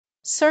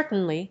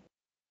Certainly,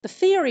 the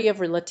theory of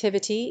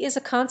relativity is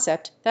a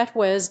concept that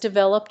was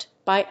developed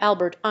by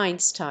Albert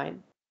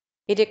Einstein.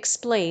 It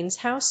explains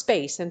how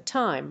space and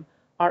time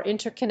are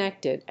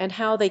interconnected and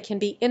how they can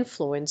be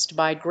influenced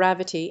by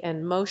gravity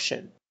and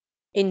motion.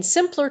 In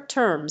simpler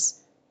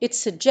terms, it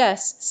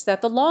suggests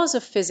that the laws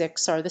of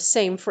physics are the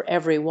same for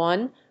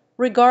everyone,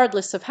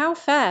 regardless of how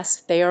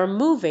fast they are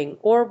moving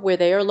or where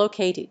they are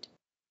located.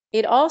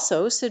 It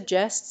also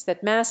suggests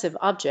that massive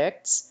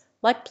objects,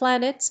 like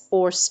planets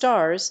or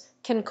stars,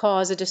 can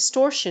cause a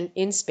distortion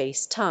in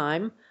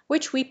space-time,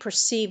 which we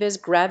perceive as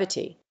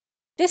gravity.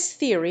 This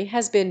theory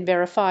has been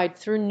verified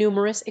through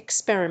numerous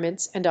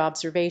experiments and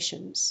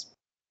observations.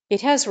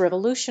 It has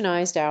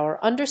revolutionized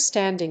our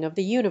understanding of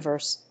the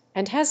universe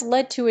and has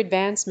led to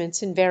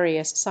advancements in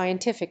various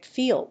scientific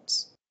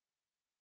fields.